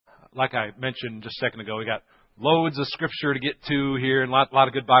like I mentioned just a second ago, we got loads of scripture to get to here and a lot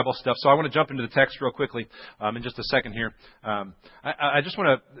of good Bible stuff. So I want to jump into the text real quickly in just a second here. I just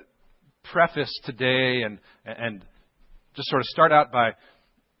want to preface today and just sort of start out by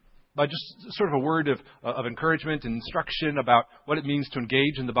just sort of a word of encouragement and instruction about what it means to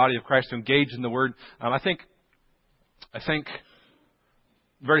engage in the body of Christ, to engage in the Word. I think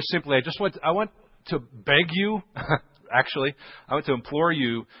very simply, I want to beg you, actually, I want to implore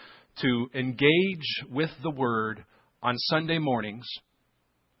you to engage with the Word on Sunday mornings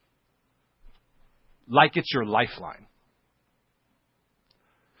like it's your lifeline.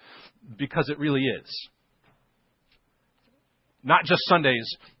 Because it really is. Not just Sundays,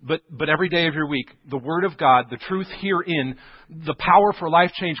 but every day of your week. The Word of God, the truth herein, the power for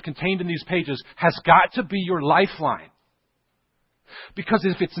life change contained in these pages has got to be your lifeline. Because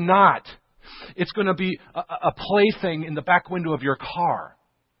if it's not, it's going to be a plaything in the back window of your car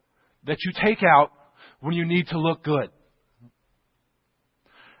that you take out when you need to look good.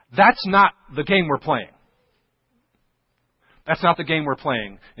 That's not the game we're playing. That's not the game we're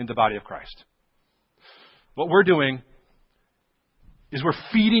playing in the body of Christ. What we're doing is we're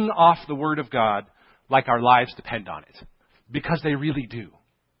feeding off the Word of God like our lives depend on it. Because they really do.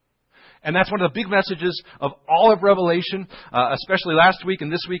 And that's one of the big messages of all of Revelation, especially last week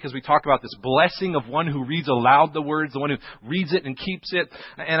and this week as we talk about this blessing of one who reads aloud the words, the one who reads it and keeps it.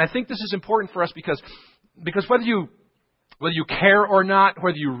 And I think this is important for us because whether you care or not,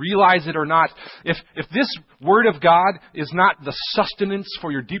 whether you realize it or not, if this Word of God is not the sustenance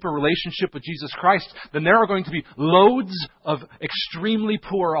for your deeper relationship with Jesus Christ, then there are going to be loads of extremely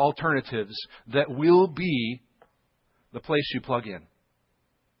poor alternatives that will be the place you plug in.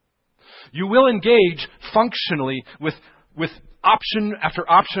 You will engage functionally with option after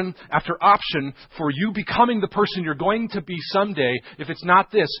option after option for you becoming the person you're going to be someday. If it's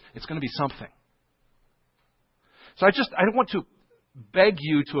not this, it's going to be something. So I want to beg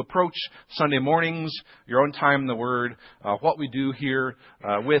you to approach Sunday mornings, your own time in the Word, what we do here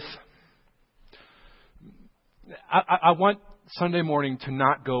with. I want Sunday morning to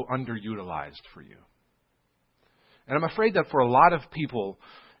not go underutilized for you. And I'm afraid that for a lot of people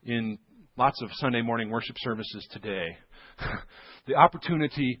in lots of Sunday morning worship services today, the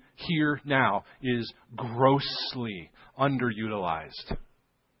opportunity here now is grossly underutilized.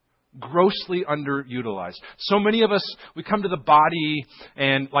 Grossly underutilized. So many of us, we come to the body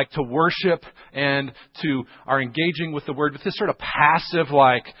and like to worship and to are engaging with the Word with this sort of passive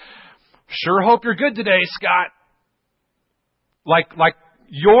like, sure hope you're good today, Scott. Like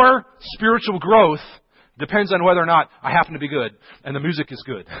your spiritual growth depends on whether or not I happen to be good and the music is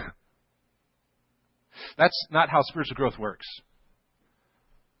good. That's not how spiritual growth works.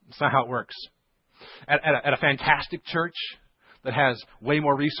 It's not how it works. At a fantastic church that has way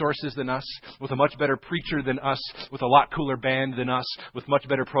more resources than us, with a much better preacher than us, with a lot cooler band than us, with much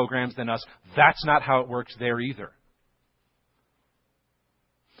better programs than us, that's not how it works there either.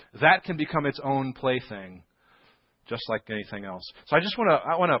 That can become its own plaything, just like anything else. So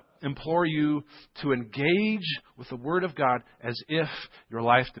I want to implore you to engage with the Word of God as if your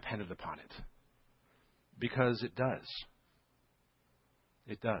life depended upon it. Because it does.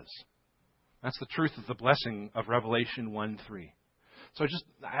 It does. That's the truth of the blessing of Revelation 1:3. So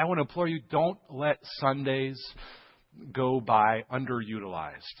I want to implore you, don't let Sundays go by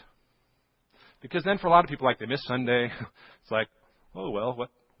underutilized. Because then for a lot of people, like they miss Sunday, it's like, oh well,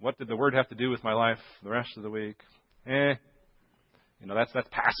 what did the Word have to do with my life the rest of the week? That's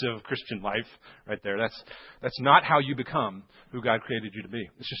passive Christian life right there. That's not how you become who God created you to be.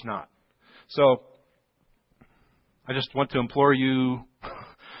 It's just not. So I just want to implore you,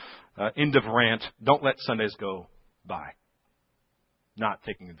 end of rant, don't let Sundays go by not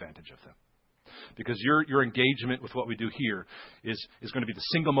taking advantage of them. Because your engagement with what we do here is going to be the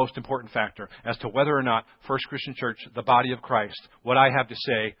single most important factor as to whether or not First Christian Church, the body of Christ, what I have to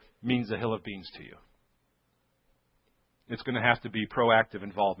say means a hill of beans to you. It's going to have to be proactive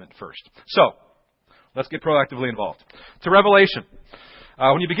involvement first. So, let's get proactively involved. To Revelation.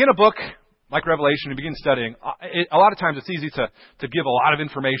 When you begin a book like Revelation, you begin studying, a lot of times it's easy to give a lot of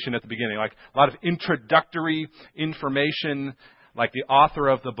information at the beginning, like a lot of introductory information, like the author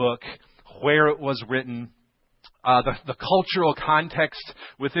of the book, where it was written, the cultural context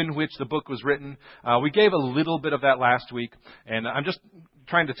within which the book was written. We gave a little bit of that last week, and I'm just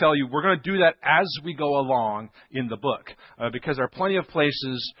trying to tell you we're going to do that as we go along in the book, because there are plenty of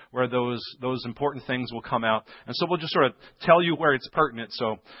places where those important things will come out. And so we'll just sort of tell you where it's pertinent.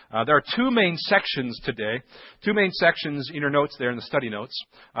 So there are two main sections today, two main sections in your notes there in the study notes.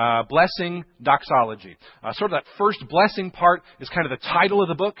 Blessing, doxology. Sort of that first blessing part is kind of the title of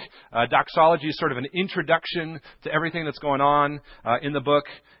the book. Doxology is sort of an introduction to everything that's going on in the book,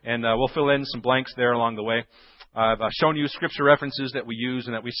 and we'll fill in some blanks there along the way. I've shown you scripture references that we use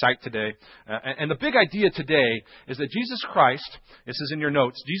and that we cite today. And the big idea today is that Jesus Christ, this is in your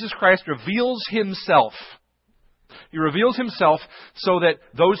notes, Jesus Christ reveals Himself. He reveals Himself so that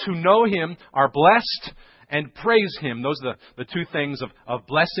those who know Him are blessed and praise Him. Those are the two things of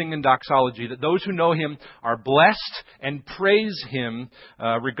blessing and doxology, that those who know Him are blessed and praise Him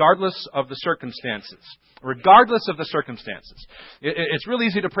regardless of the circumstances. Regardless of the circumstances. It's really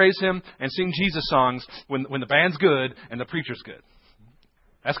easy to praise Him and sing Jesus songs when the band's good and the preacher's good.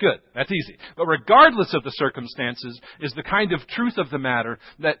 That's good. That's easy. But regardless of the circumstances is the kind of truth of the matter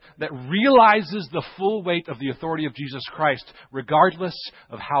that realizes the full weight of the authority of Jesus Christ, regardless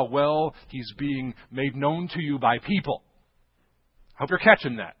of how well He's being made known to you by people. I hope you're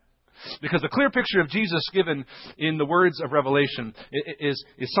catching that. Because the clear picture of Jesus given in the words of Revelation is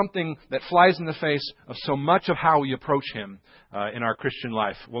something that flies in the face of so much of how we approach Him in our Christian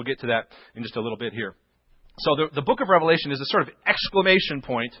life. We'll get to that in just a little bit here. So the book of Revelation is a sort of exclamation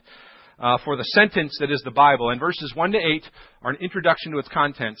point for the sentence that is the Bible. And verses 1 to 8 are an introduction to its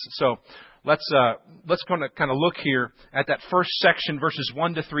contents. So let's kind of look here at that first section, verses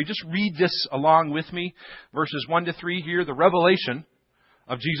 1 to 3. Just read this along with me. Verses 1 to 3 here, the revelation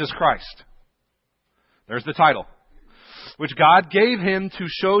of Jesus Christ. There's the title. Which God gave Him to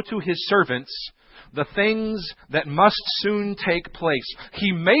show to His servants the things that must soon take place.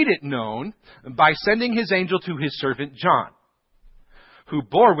 He made it known by sending His angel to His servant John, who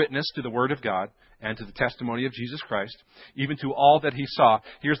bore witness to the Word of God and to the testimony of Jesus Christ, even to all that he saw.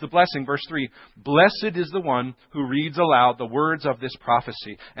 Here's the blessing, verse 3. Blessed is the one who reads aloud the words of this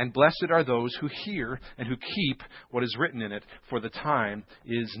prophecy, and blessed are those who hear and who keep what is written in it, for the time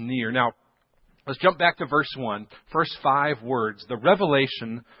is near. Now, let's jump back to verse 1. First 5 words, the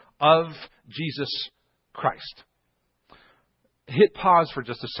revelation of Jesus Christ. Hit pause for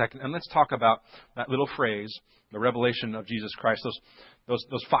just a second, and let's talk about that little phrase, the revelation of Jesus Christ.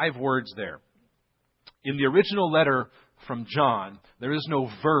 Those 5 words there. In the original letter from John, there is no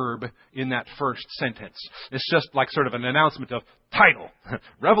verb in that first sentence. It's just like sort of an announcement of title,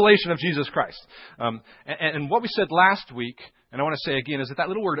 revelation of Jesus Christ. And what we said last week, and I want to say again, is that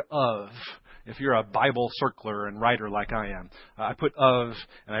little word of, if you're a Bible circler and writer like I am, I put of,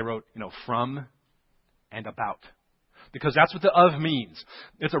 and I wrote, from and about. Because that's what the of means.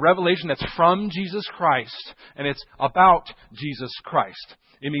 It's a revelation that's from Jesus Christ, and it's about Jesus Christ.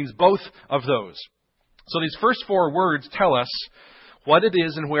 It means both of those. So these first 4 words tell us what it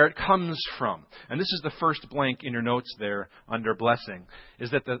is and where it comes from. And this is the first blank in your notes there under blessing,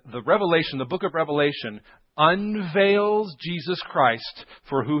 is that the Revelation, the book of Revelation, unveils Jesus Christ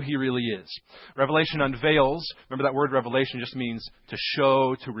for who He really is. Revelation unveils, remember that word revelation just means to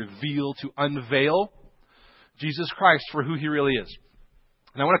show, to reveal, to unveil Jesus Christ for who He really is.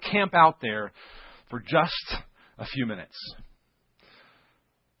 And I want to camp out there for just a few minutes.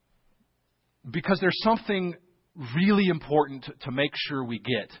 Because there's something really important to make sure we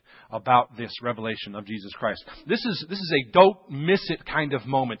get about this revelation of Jesus Christ. This is a don't miss it kind of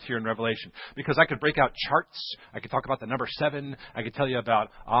moment here in Revelation. Because I could break out charts. I could talk about the number 7. I could tell you about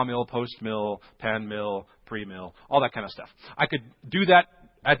a-mill, post-mill, pan-mill, pre-mill, all that kind of stuff. I could do that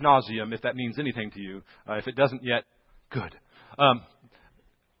ad nauseum if that means anything to you. If it doesn't yet, good.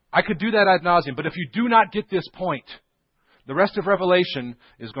 I could do that ad nauseum. But if you do not get this point, the rest of Revelation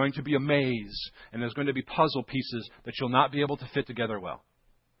is going to be a maze, and there's going to be puzzle pieces that you'll not be able to fit together well.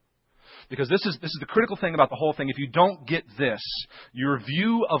 Because this is the critical thing about the whole thing. If you don't get this, your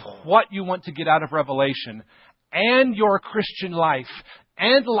view of what you want to get out of Revelation and your Christian life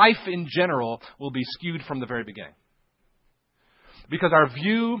and life in general will be skewed from the very beginning. Because our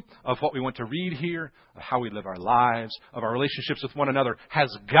view of what we want to read here, of how we live our lives, of our relationships with one another,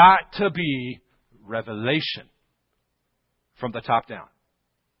 has got to be revelation. From the top down.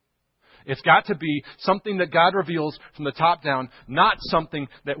 It's got to be something that God reveals from the top down, not something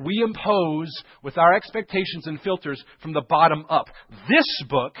that we impose with our expectations and filters from the bottom up. This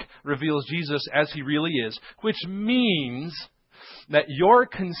book reveals Jesus as He really is, which means that your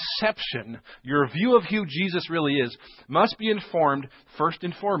conception, your view of who Jesus really is, must be informed first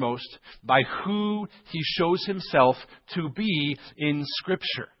and foremost by who He shows Himself to be in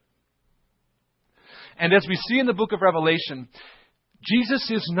Scripture. And as we see in the book of Revelation, Jesus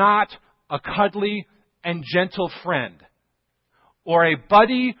is not a cuddly and gentle friend or a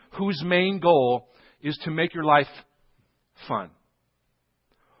buddy whose main goal is to make your life fun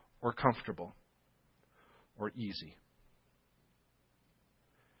or comfortable or easy.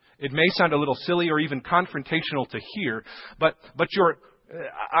 It may sound a little silly or even confrontational to hear, but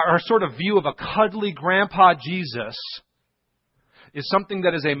our sort of view of a cuddly grandpa Jesus is something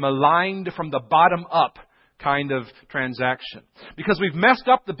that is a maligned from the bottom up kind of transaction. Because we've messed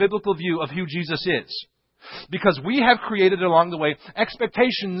up the biblical view of who Jesus is. Because we have created along the way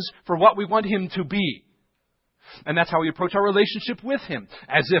expectations for what we want Him to be. And that's how we approach our relationship with Him,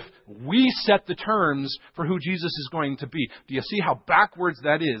 as if we set the terms for who Jesus is going to be. Do you see how backwards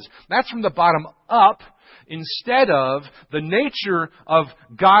that is? That's from the bottom up, instead of the nature of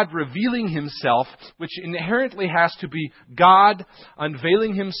God revealing Himself, which inherently has to be God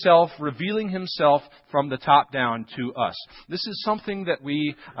unveiling Himself, revealing Himself from the top down to us. This is something that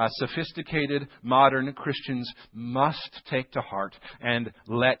we sophisticated modern Christians must take to heart and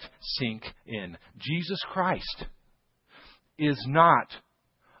let sink in. Jesus Christ is not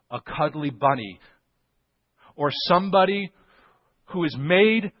a cuddly bunny or somebody who is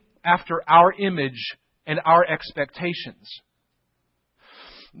made after our image and our expectations.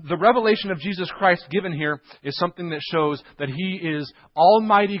 The revelation of Jesus Christ given here is something that shows that He is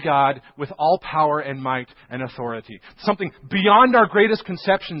Almighty God with all power and might and authority. Something beyond our greatest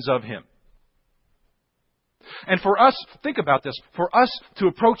conceptions of Him. And for us, think about this, for us to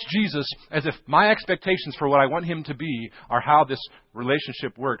approach Jesus as if my expectations for what I want Him to be are how this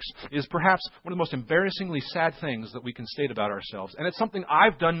relationship works is perhaps one of the most embarrassingly sad things that we can state about ourselves. And it's something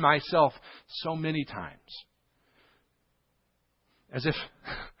I've done myself so many times. As if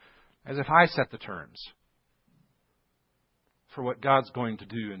I set the terms for what God's going to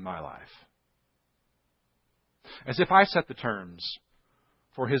do in my life. As if I set the terms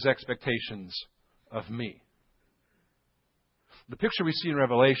for His expectations of me. The picture we see in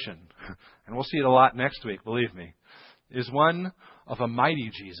Revelation, and we'll see it a lot next week, believe me, is one of a mighty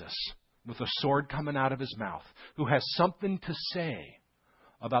Jesus with a sword coming out of His mouth, who has something to say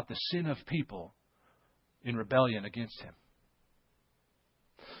about the sin of people in rebellion against Him.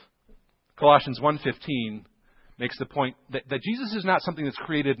 Colossians 1:15 makes the point that Jesus is not something that's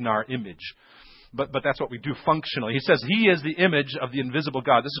created in our image, but that's what we do functionally. He says He is the image of the invisible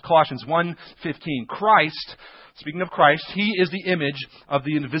God. This is Colossians 1:15. Christ, speaking of Christ, He is the image of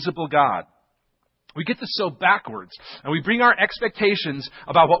the invisible God. We get this so backwards, and we bring our expectations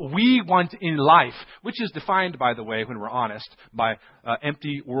about what we want in life, which is defined, by the way, when we're honest, by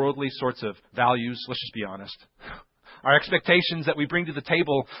empty, worldly sorts of values. Let's just be honest. Our expectations that we bring to the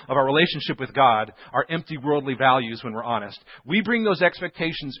table of our relationship with God are empty worldly values when we're honest. We bring those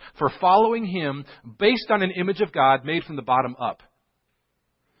expectations for following Him based on an image of God made from the bottom up.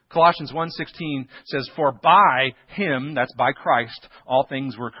 Colossians 1:16 says, "For by Him," that's by Christ, "all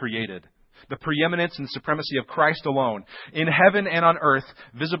things were created." The preeminence and supremacy of Christ alone. In heaven and on earth,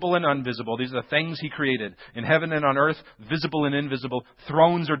 visible and invisible. These are the things He created. In heaven and on earth, visible and invisible.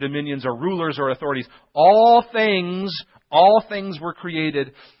 Thrones or dominions or rulers or authorities. All things were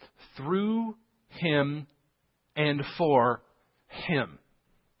created through Him and for Him.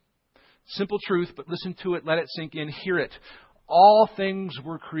 Simple truth, but listen to it, let it sink in, hear it. All things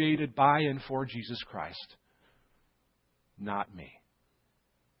were created by and for Jesus Christ. Not me.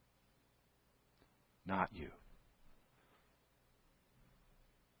 Not you.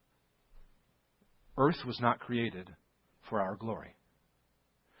 Earth was not created for our glory.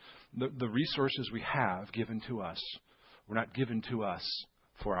 The resources we have given to us were not given to us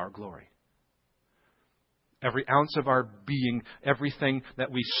for our glory. Every ounce of our being, everything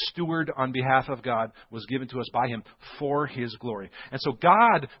that we steward on behalf of God was given to us by Him for His glory. And so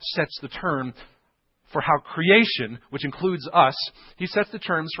God sets the term for how creation, which includes us, He sets the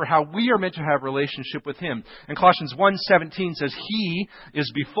terms for how we are meant to have a relationship with Him. And Colossians 1:17 says, He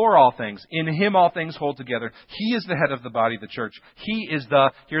is before all things. In Him all things hold together. He is the head of the body, the church. He is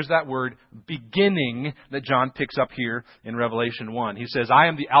the, here's that word, beginning that John picks up here in Revelation 1. He says, I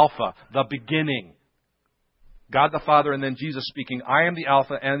am the Alpha, the beginning. God the Father, and then Jesus speaking, I am the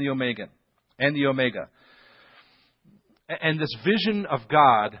Alpha and the Omega. And this vision of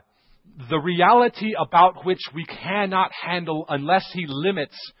God, the reality about which we cannot handle unless He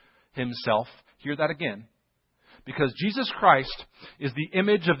limits Himself. Hear that again. Because Jesus Christ is the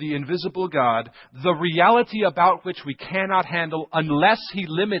image of the invisible God, the reality about which we cannot handle unless He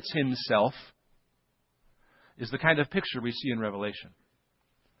limits Himself is the kind of picture we see in Revelation.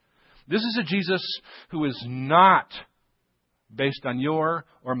 This is a Jesus who is not based on your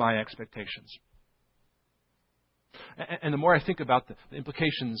or my expectations. And the more I think about the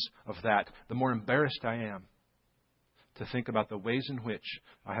implications of that, the more embarrassed I am to think about the ways in which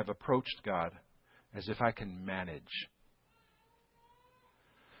I have approached God as if I can manage,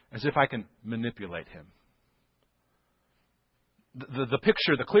 as if I can manipulate Him.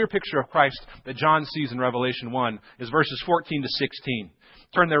 The clear picture of Christ that John sees in Revelation 1 is verses 14 to 16.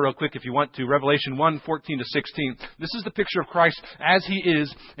 Turn there real quick if you want to. Revelation 1, 14 to 16. This is the picture of Christ as He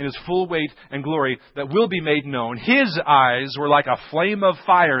is in His full weight and glory that will be made known. His eyes were like a flame of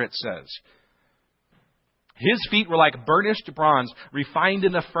fire, it says. His feet were like burnished bronze, refined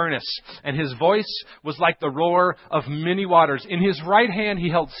in a furnace, and His voice was like the roar of many waters. In His right hand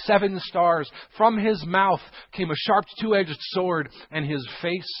He held 7 stars. From His mouth came a sharp two-edged sword, and His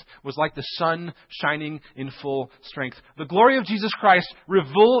face was like the sun shining in full strength. The glory of Jesus Christ,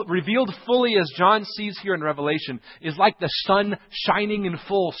 revealed fully as John sees here in Revelation, is like the sun shining in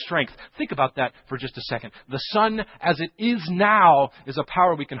full strength. Think about that for just a second. The sun, as it is now, is a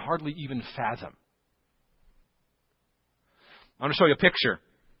power we can hardly even fathom. I want to show you a picture.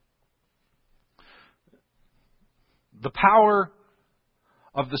 The power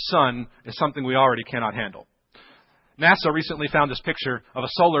of the sun is something we already cannot handle. NASA recently found this picture of a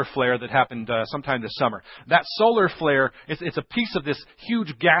solar flare that happened sometime this summer. That solar flare, it's a piece of this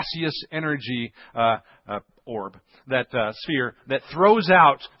huge gaseous energy orb, that sphere, that throws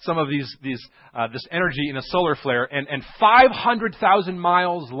out some of this energy in a solar flare. And 500,000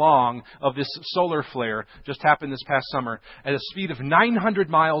 miles long of this solar flare just happened this past summer at a speed of 900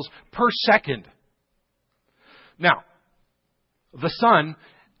 miles per second. Now, the sun,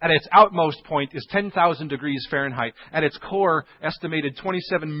 at its outmost point, is 10,000 degrees Fahrenheit. At its core, estimated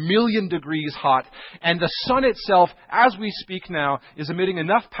 27 million degrees hot. And the sun itself, as we speak now, is emitting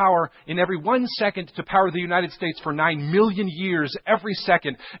enough power in every 1 second to power the United States for 9 million years every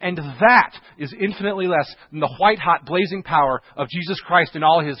second. And that is infinitely less than the white-hot blazing power of Jesus Christ in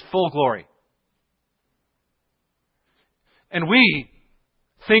all His full glory. And we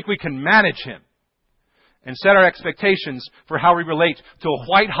think we can manage Him and set our expectations for how we relate to a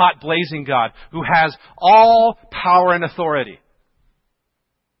white-hot blazing God who has all power and authority.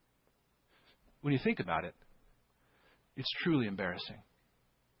 When you think about it, it's truly embarrassing.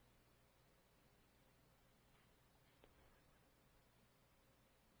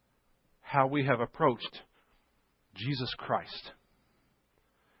 How we have approached Jesus Christ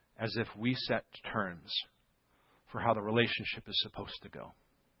as if we set terms for how the relationship is supposed to go.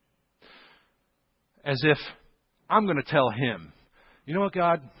 As if I'm going to tell Him, you know what,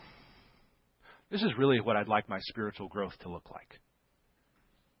 God? This is really what I'd like my spiritual growth to look like.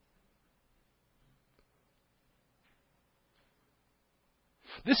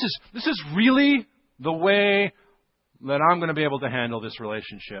 This is really the way that I'm going to be able to handle this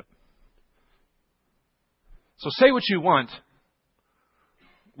relationship. So say what you want.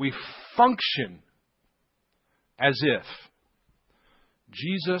 We function as if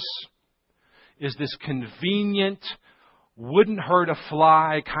Jesus is this convenient, wouldn't hurt a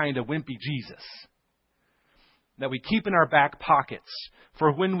fly kind of wimpy Jesus that we keep in our back pockets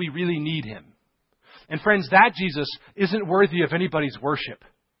for when we really need Him. And friends, that Jesus isn't worthy of anybody's worship.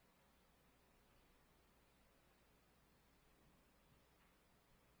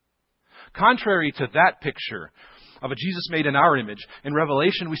 Contrary to that picture of a Jesus made in our image, in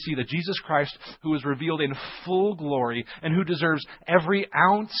Revelation we see the Jesus Christ who is revealed in full glory and who deserves every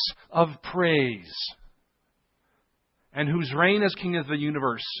ounce of praise, and whose reign as King of the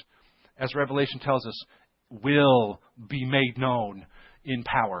universe, as Revelation tells us, will be made known in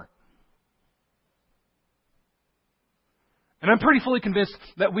power. And I'm pretty fully convinced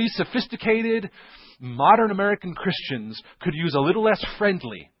that we sophisticated, modern American Christians could use a little less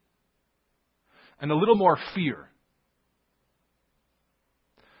friendly and a little more fear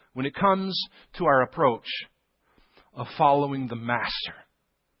when it comes to our approach of following the Master,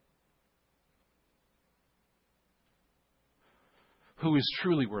 who is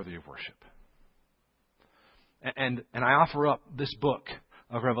truly worthy of worship. And I offer up this book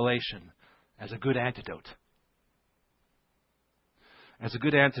of Revelation as a good antidote. As a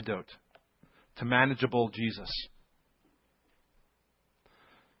good antidote to manageable Jesus.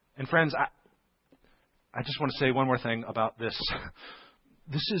 And friends, I just want to say one more thing about this.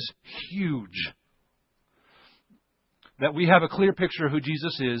 This is huge. that we have a clear picture of who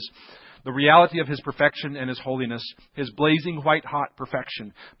Jesus is, the reality of His perfection and His holiness, His blazing white-hot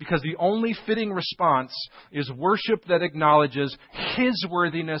perfection. Because the only fitting response is worship that acknowledges His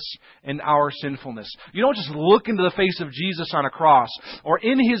worthiness and our sinfulness. You don't just look into the face of Jesus on a cross or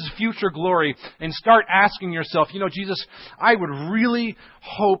in His future glory and start asking yourself, Jesus, I would really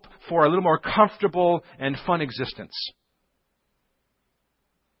hope for a little more comfortable and fun existence.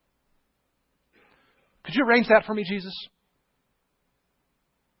 Could you arrange that for me, Jesus?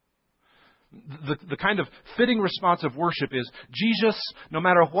 The kind of fitting response of worship is, Jesus, no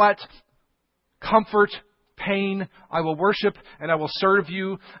matter what, comfort, pain, I will worship and I will serve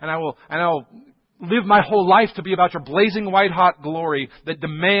you and I'll live my whole life to be about your blazing white hot glory that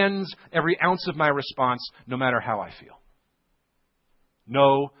demands every ounce of my response, no matter how I feel.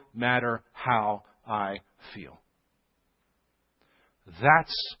 No matter how I feel.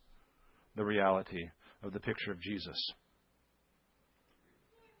 That's the reality of the picture of Jesus.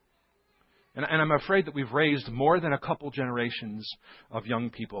 And I'm afraid that we've raised more than a couple generations of young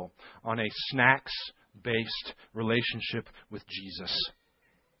people on a snacks-based relationship with Jesus.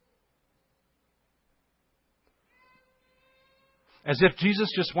 As if Jesus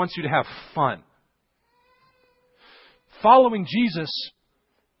just wants you to have fun. Following Jesus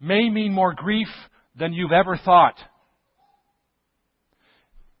may mean more grief than you've ever thought.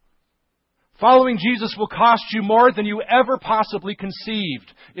 Following Jesus will cost you more than you ever possibly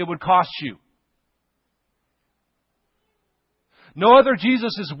conceived it would cost you. No other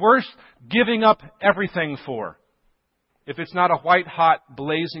Jesus is worth giving up everything for if it's not a white-hot,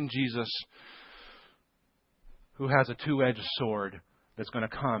 blazing Jesus who has a two-edged sword that's going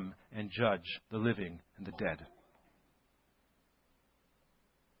to come and judge the living and the dead.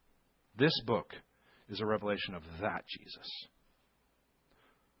 This book is a revelation of that Jesus.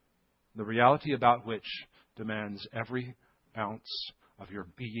 The reality about which demands every ounce of your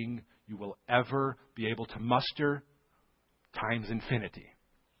being you will ever be able to muster times infinity.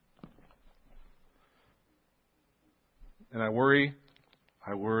 And I worry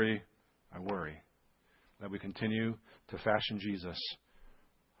that we continue to fashion Jesus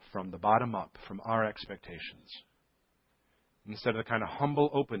from the bottom up, from our expectations, instead of the kind of humble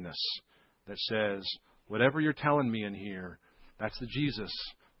openness that says, whatever you're telling me in here, that's the Jesus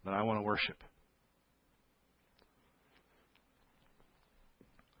that I want to worship.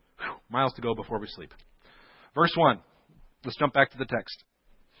 Miles to go before we sleep. Verse 1. Let's jump back to the text.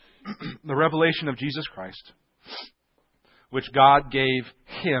 The revelation of Jesus Christ, which God gave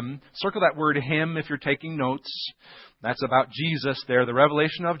Him. Circle that word Him if you're taking notes. That's about Jesus there. The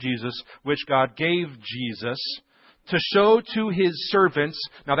revelation of Jesus, which God gave Jesus to show to His servants.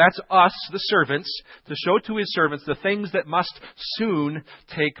 Now that's us, the servants. To show to His servants the things that must soon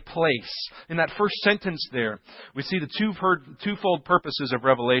take place. In that first sentence there, we see the twofold purposes of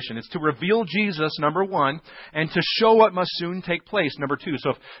revelation. It's to reveal Jesus, number one, and to show what must soon take place, number two. So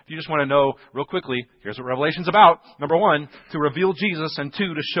if you just want to know real quickly, here's what Revelation's about. Number one, to reveal Jesus, and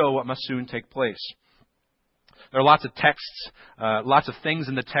two, to show what must soon take place. There are lots of texts, lots of things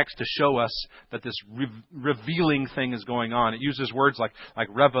in the text to show us that this revealing thing is going on. It uses words like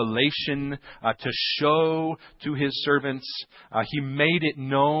revelation, to show to His servants. He made it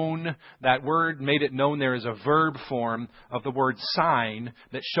known. That word made it known there is a verb form of the word sign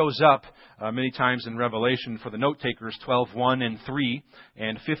that shows up many times in Revelation for the note takers. 12:1 and 3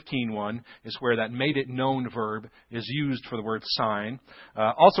 and 15:1 is where that made it known verb is used for the word sign.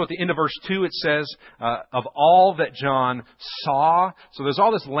 Also at the end of verse 2 it says, of all that John saw. So there's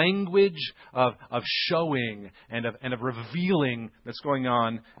all this language of showing and of revealing that's going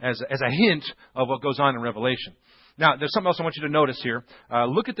on as a hint of what goes on in Revelation. Now, there's something else I want you to notice here.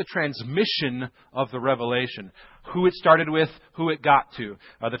 Look at the transmission of the revelation. Who it started with, who it got to.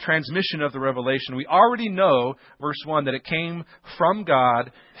 The transmission of the revelation. We already know, verse 1, that it came from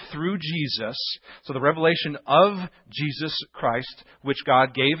God through Jesus. So the revelation of Jesus Christ, which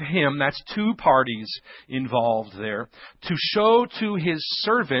God gave Him, that's two parties involved there. To show to His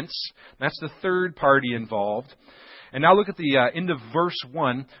servants, that's the third party involved. And now look at the end of verse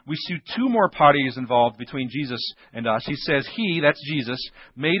 1. We see two more parties involved between Jesus and us. He says He, that's Jesus,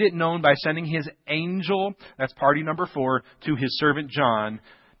 made it known by sending His angel, that's party number 4, to His servant John,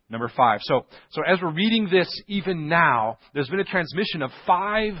 number 5. So as we're reading this even now, there's been a transmission of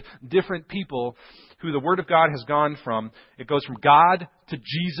 5 different people who the Word of God has gone from. It goes from God to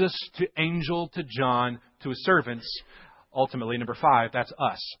Jesus to angel to John to His servants. Ultimately, number 5, that's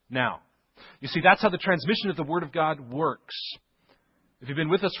us now. You see, that's how the transmission of the Word of God works. If you've been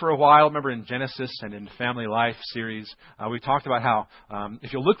with us for a while, remember in Genesis and in Family Life series, we talked about how,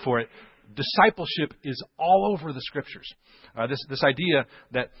 if you look for it, discipleship is all over the Scriptures. This idea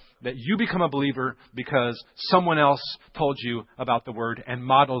that you become a believer because someone else told you about the Word and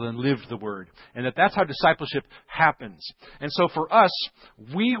modeled and lived the Word. And that's how discipleship happens. And so for us,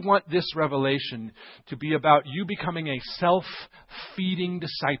 we want this revelation to be about you becoming a self-feeding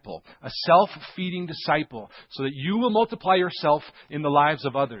disciple. A self-feeding disciple, so that you will multiply yourself in the lives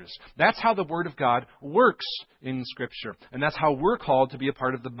of others. That's how the Word of God works in Scripture. And that's how we're called to be a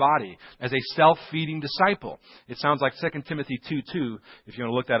part of the body, as a self-feeding disciple. It sounds like 2 Timothy 2:2, if you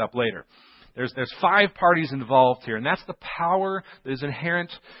want to look that up later. There's 5 parties involved here, and that's the power that is inherent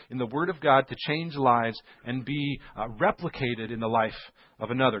in the Word of God to change lives and be replicated in the life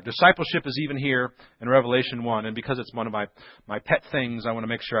of another. Discipleship is even here in Revelation 1, and because it's one of my pet things, I want to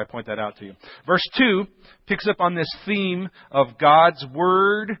make sure I point that out to you. Verse 2 picks up on this theme of God's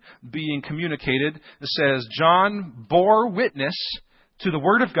Word being communicated. It says, John bore witness to the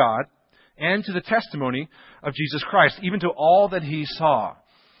Word of God and to the testimony of Jesus Christ, even to all that he saw.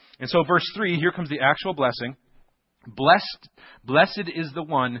 And so verse 3, here comes the actual blessing. Blessed is the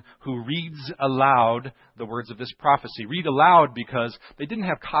one who reads aloud the words of this prophecy. Read aloud because they didn't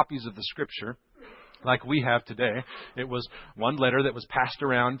have copies of the Scripture like we have today. It was one letter that was passed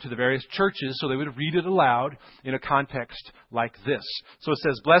around to the various churches so they would read it aloud in a context like this. So it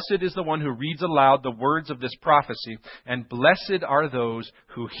says, Blessed is the one who reads aloud the words of this prophecy, and blessed are those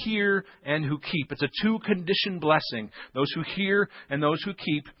who hear and who keep. It's a 2-condition blessing. Those who hear and those who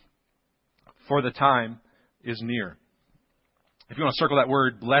keep, for the time is near. If you want to circle that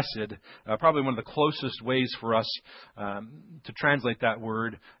word, blessed, probably one of the closest ways for us to translate that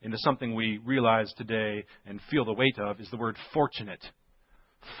word into something we realize today and feel the weight of is the word fortunate.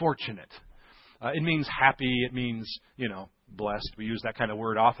 Fortunate. It means happy. It means, blessed. We use that kind of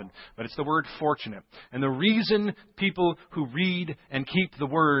word often. But it's the word fortunate. And the reason people who read and keep the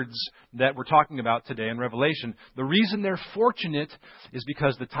words that we're talking about today in Revelation, the reason they're fortunate is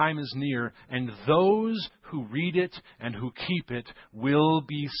because the time is near, and those who read it and who keep it will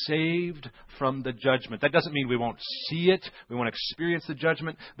be saved from the judgment. That doesn't mean we won't see it, we won't experience the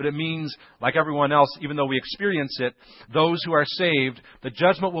judgment, but it means, like everyone else, even though we experience it, those who are saved, the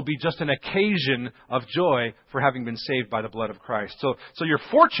judgment will be just an occasion of joy for having been saved by the blood of Christ. So you're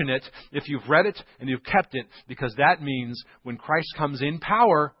fortunate if you've read it and you've kept it, because that means when Christ comes in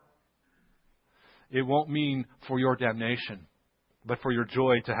power, it won't mean for your damnation, but for your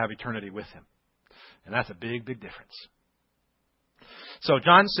joy to have eternity with Him. And that's a big, big difference. So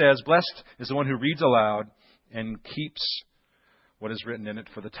John says, Blessed is the one who reads aloud and keeps what is written in it,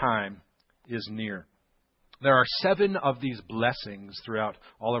 for the time is near. There are 7 of these blessings throughout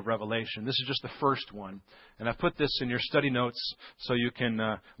all of Revelation. This is just the first one. And I've put this in your study notes so you can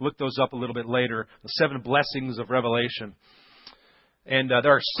look those up a little bit later. The 7 blessings of Revelation. And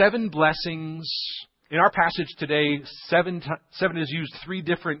there are 7 blessings. In our passage today, 7 is used 3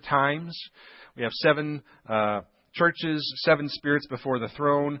 different times. We have 7 churches, 7 spirits before the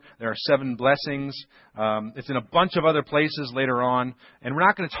throne. There are 7 blessings. It's in a bunch of other places later on. And we're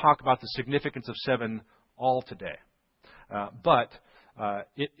not going to talk about the significance of 7 all today. But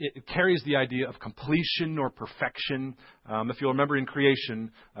it carries the idea of completion or perfection. If you'll remember in creation,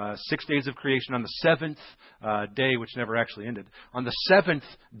 6 days of creation, on the 7th day, which never actually ended, on the 7th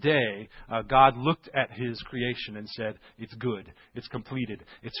day, God looked at His creation and said, it's good, it's completed,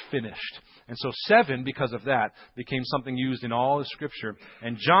 it's finished. And so 7, because of that, became something used in all of Scripture.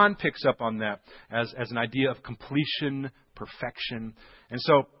 And John picks up on that as an idea of completion, perfection. And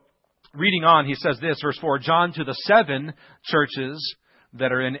so, reading on, he says this, verse 4, John to the 7 churches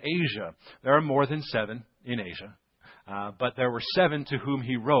that are in Asia. There are more than 7 in Asia, but there were 7 to whom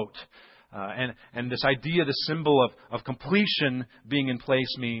he wrote. And this idea, this symbol of completion being in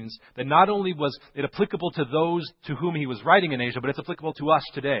place means that not only was it applicable to those to whom he was writing in Asia, but it's applicable to us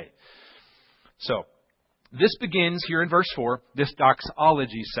today. So, this begins here in verse 4, this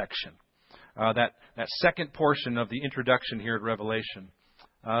doxology section, that second portion of the introduction here at Revelation.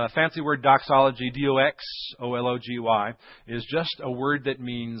 Fancy word doxology, D-O-X-O-L-O-G-Y, is just a word that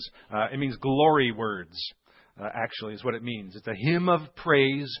means glory words, actually, is what it means. It's a hymn of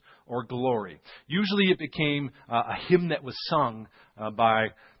praise or glory. Usually it became a hymn that was sung by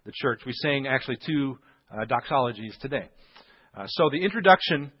the church. We sang actually 2 doxologies today. So the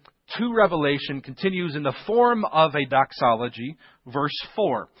introduction to Revelation continues in the form of a doxology. Verse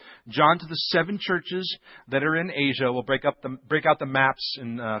 4. John to the 7 churches that are in Asia. We'll break out the maps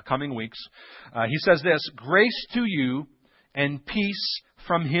in coming weeks. He says this, Grace to you and peace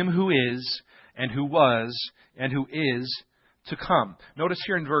from Him who is, and who was, and who is, to come. Notice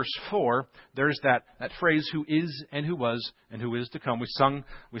here in verse 4, there's that phrase, who is and who was and who is to come.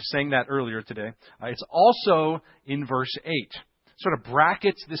 We sang that earlier today. It's also in verse 8. Sort of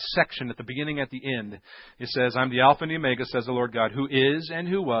brackets this section at the beginning, at the end. It says, I'm the Alpha and the Omega, says the Lord God, who is and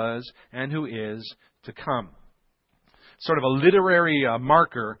who was and who is to come. Sort of a literary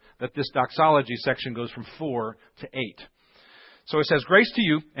marker that this doxology section goes from 4 to 8. So it says, grace to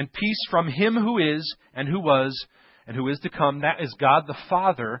you and peace from him who is and who was and who is to come. That is God the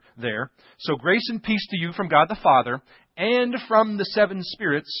Father there. So grace and peace to you from God the Father and from the seven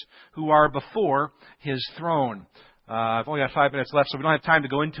spirits who are before his throne. I've only got 5 minutes left, so we don't have time to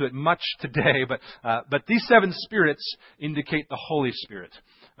go into it much today. But these seven spirits indicate the Holy Spirit.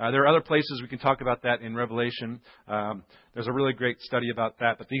 There are other places we can talk about that in Revelation. There's a really great study about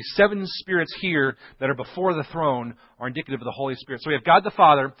that. But these seven spirits here that are before the throne are indicative of the Holy Spirit. So we have God the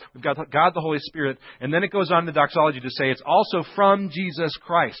Father, we've got God the Holy Spirit, and then it goes on in the doxology to say it's also from Jesus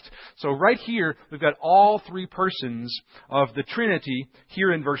Christ. So right here, we've got all three persons of the Trinity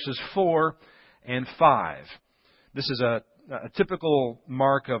here in verses 4 and 5. This is a typical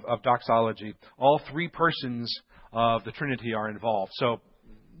mark of doxology. All three persons of the Trinity are involved. So,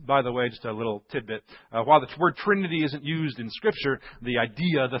 by the way, just a little tidbit. While the word Trinity isn't used in Scripture, the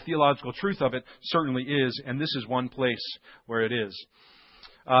idea, the theological truth of it certainly is, and this is one place where it is.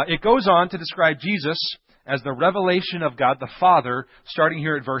 It goes on to describe Jesus as the revelation of God the Father, starting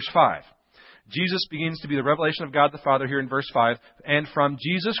here at verse 5. Jesus begins to be the revelation of God the Father here in verse 5, and from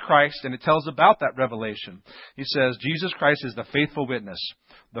Jesus Christ, and it tells about that revelation. He says, Jesus Christ is the faithful witness,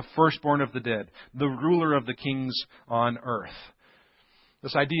 the firstborn of the dead, the ruler of the kings on earth.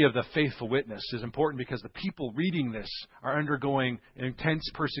 This idea of the faithful witness is important because the people reading this are undergoing intense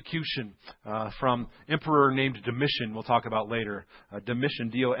persecution from emperor named Domitian, we'll talk about later. Domitian,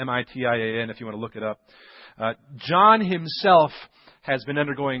 D-O-M-I-T-I-A-N, if you want to look it up. John himself has been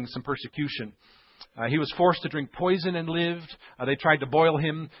undergoing some persecution. He was forced to drink poison and lived. They tried to boil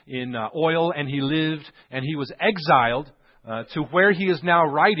him in oil and he lived. And he was exiled to where he is now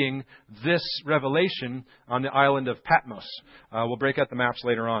writing this revelation on the island of Patmos. We'll break out the maps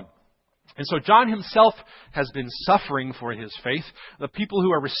later on. And so John himself has been suffering for his faith. The people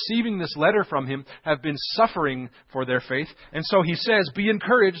who are receiving this letter from him have been suffering for their faith. And so he says, be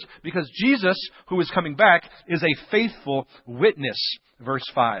encouraged because Jesus, who is coming back, is a faithful witness. Verse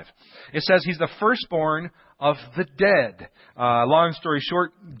 5. It says he's the firstborn of the dead. Long story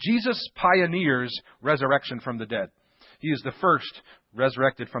short, Jesus pioneers resurrection from the dead. He is the first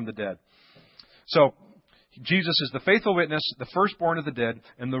resurrected from the dead. So, Jesus is the faithful witness, the firstborn of the dead,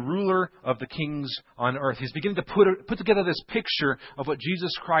 and the ruler of the kings on earth. He's beginning to put together this picture of what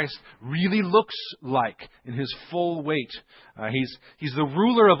Jesus Christ really looks like in his full weight. He's the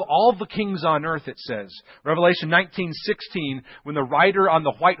ruler of all the kings on earth, it says. Revelation 19:16, when the rider on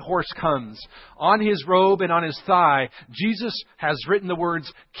the white horse comes, on his robe and on his thigh, Jesus has written the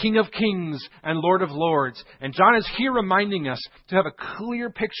words, King of Kings and Lord of Lords. And John is here reminding us to have a clear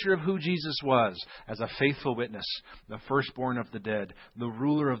picture of who Jesus was as a faithful witness, the firstborn of the dead, the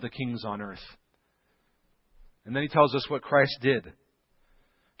ruler of the kings on earth. And then he tells us what Christ did.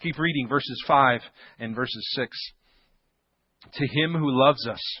 Keep reading verses 5 and verses 6. To him who loves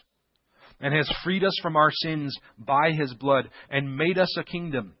us and has freed us from our sins by his blood and made us a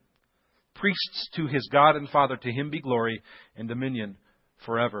kingdom, priests to his God and Father, to him be glory and dominion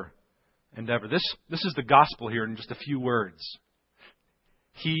forever and ever. This is the gospel here in just a few words.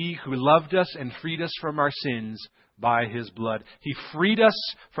 He who loved us and freed us from our sins by his blood. He freed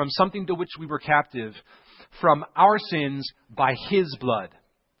us from something to which we were captive, from our sins by his blood.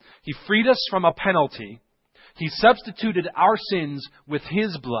 He freed us from a penalty. He substituted our sins with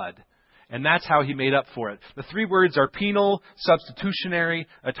his blood. And that's how he made up for it. The three words are penal, substitutionary,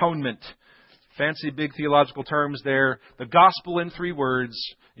 atonement. Fancy big theological terms there. The gospel in three words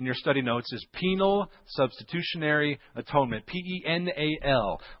in your study notes is penal, substitutionary, atonement.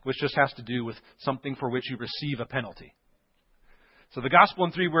 P-E-N-A-L, which just has to do with something for which you receive a penalty. So the gospel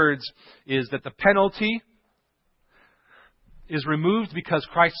in three words is that the penalty is removed because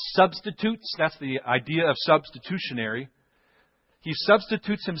Christ substitutes. That's the idea of substitutionary. He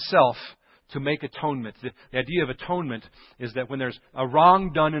substitutes himself to make atonement. The idea of atonement is that when there's a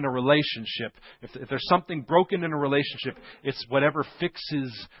wrong done in a relationship, if there's something broken in a relationship, it's whatever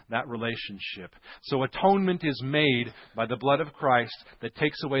fixes that relationship. So atonement is made by the blood of Christ that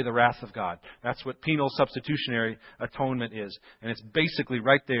takes away the wrath of God. That's what penal substitutionary atonement is. And it's basically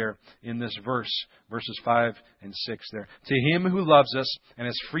right there in this verse, verses 5 and 6 there. To him who loves us and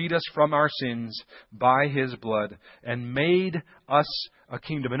has freed us from our sins by his blood and made us a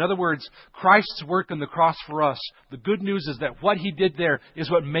kingdom. In other words, Christ's work on the cross for us, the good news is that what He did there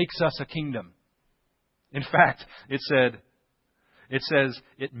is what makes us a kingdom. In fact, it says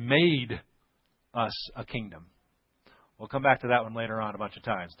it made us a kingdom. We'll come back to that one later on a bunch of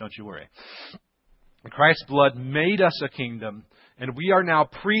times. Don't you worry. Christ's blood made us a kingdom, and we are now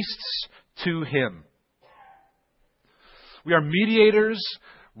priests to Him. We are mediators,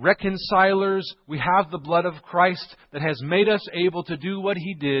 reconcilers. We have the blood of Christ that has made us able to do what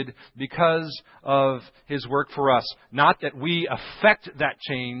He did because of His work for us. Not that we affect that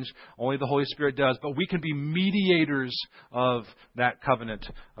change, only the Holy Spirit does, but we can be mediators of that covenant,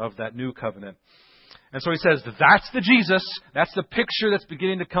 of that new covenant. And so he says, that's the Jesus. That's the picture that's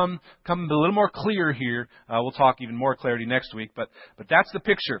beginning to come a little more clear here. We'll talk even more clarity next week. But that's the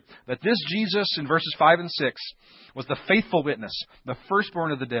picture. That this Jesus in verses 5 and 6 was the faithful witness, the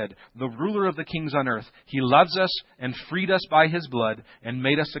firstborn of the dead, the ruler of the kings on earth. He loves us and freed us by His blood and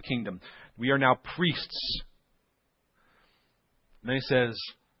made us a kingdom. We are now priests. And then he says,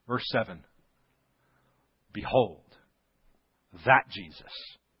 verse 7, behold, that Jesus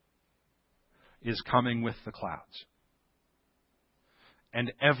is coming with the clouds.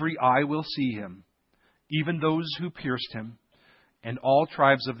 And every eye will see Him, even those who pierced Him, and all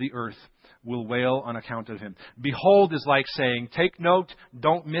tribes of the earth will wail on account of Him. Behold is like saying, take note,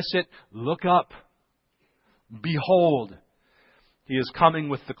 don't miss it, look up. Behold, He is coming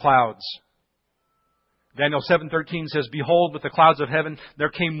with the clouds. Daniel 7:13 says, behold, with the clouds of heaven there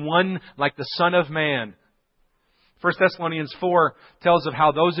came one like the Son of Man. 1 Thessalonians 4 tells of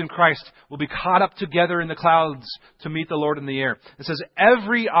how those in Christ will be caught up together in the clouds to meet the Lord in the air. It says,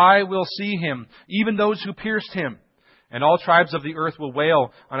 every eye will see Him, even those who pierced Him, and all tribes of the earth will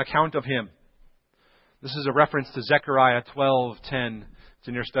wail on account of Him. This is a reference to Zechariah 12:10. It's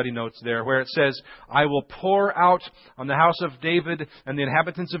in your study notes there, where it says, I will pour out on the house of David and the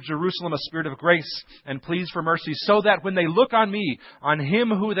inhabitants of Jerusalem a spirit of grace and pleas for mercy, so that when they look on me, on Him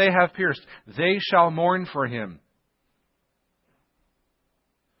who they have pierced, they shall mourn for Him,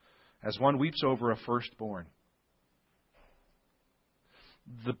 as one weeps over a firstborn.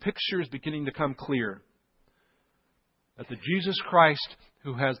 The picture is beginning to come clear that the Jesus Christ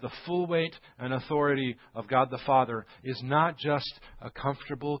who has the full weight and authority of God the Father is not just a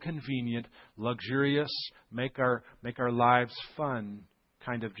comfortable, convenient, luxurious, make our lives fun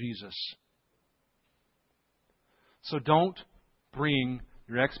kind of Jesus. So don't bring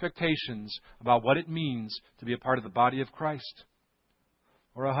your expectations about what it means to be a part of the body of Christ,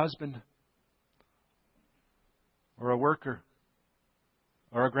 or a husband, or a worker,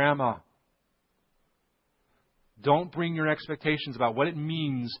 or a grandma. Don't bring your expectations about what it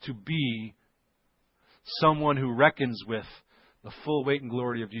means to be someone who reckons with the full weight and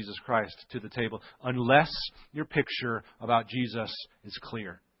glory of Jesus Christ to the table, unless your picture about Jesus is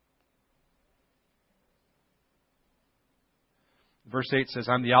clear. Verse 8 says,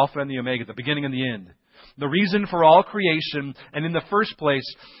 I'm the Alpha and the Omega, the beginning and the end. The reason for all creation, and in the first place,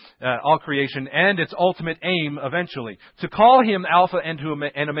 all creation, and its ultimate aim eventually. To call Him Alpha and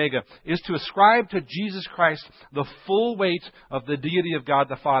Omega is to ascribe to Jesus Christ the full weight of the deity of God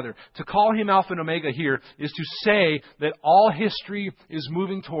the Father. To call Him Alpha and Omega here is to say that all history is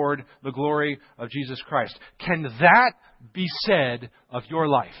moving toward the glory of Jesus Christ. Can that be said of your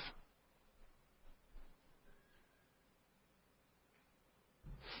life?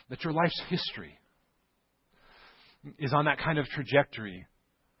 That your life's history is on that kind of trajectory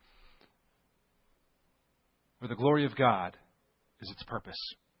where the glory of God is its purpose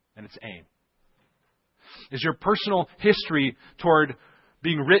and its aim? Is your personal history toward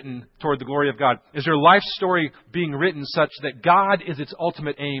being written toward the glory of God? Is your life story being written such that God is its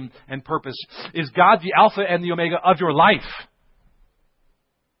ultimate aim and purpose? Is God the Alpha and the Omega of your life?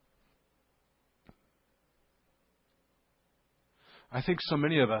 I think so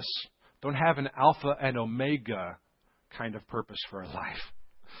many of us don't have an Alpha and Omega kind of purpose for our life.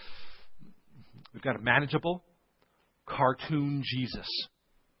 We've got a manageable, cartoon Jesus.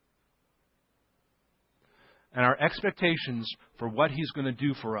 And our expectations for what He's going to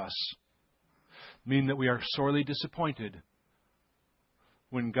do for us mean that we are sorely disappointed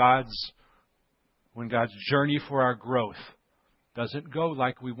when God's journey for our growth doesn't go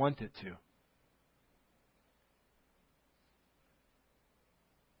like we want it to.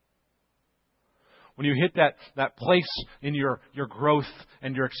 When you hit that place in your growth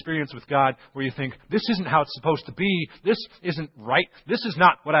and your experience with God where you think, this isn't how it's supposed to be, this isn't right, this is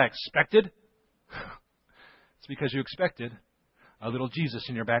not what I expected. It's because you expected a little Jesus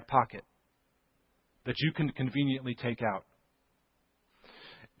in your back pocket that you can conveniently take out.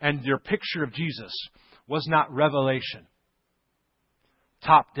 And your picture of Jesus was not revelation.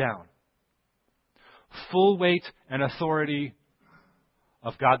 top down. Full weight and authority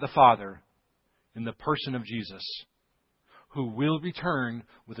of God the Father in the person of Jesus, who will return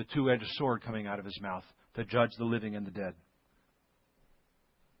with a two-edged sword coming out of his mouth to judge the living and the dead.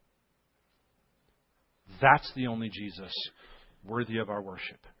 That's the only Jesus worthy of our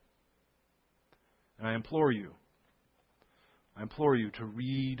worship. And I implore you to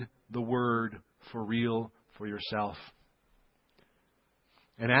read the Word for real for yourself.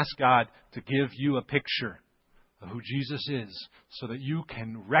 And ask God to give you a picture of who Jesus is so that you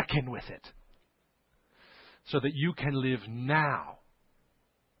can reckon with it. So that you can live now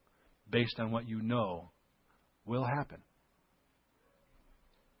based on what you know will happen.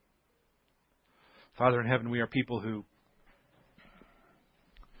 Father in heaven, we are people who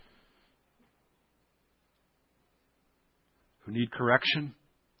need correction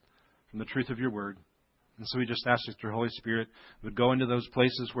from the truth of your word. And so we just ask that your Holy Spirit would go into those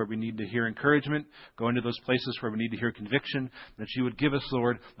places where we need to hear encouragement, go into those places where we need to hear conviction, that you would give us,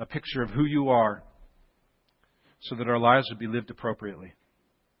 Lord, a picture of who you are so that our lives would be lived appropriately.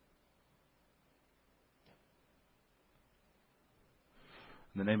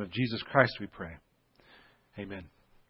 In the name of Jesus Christ we pray. Amen.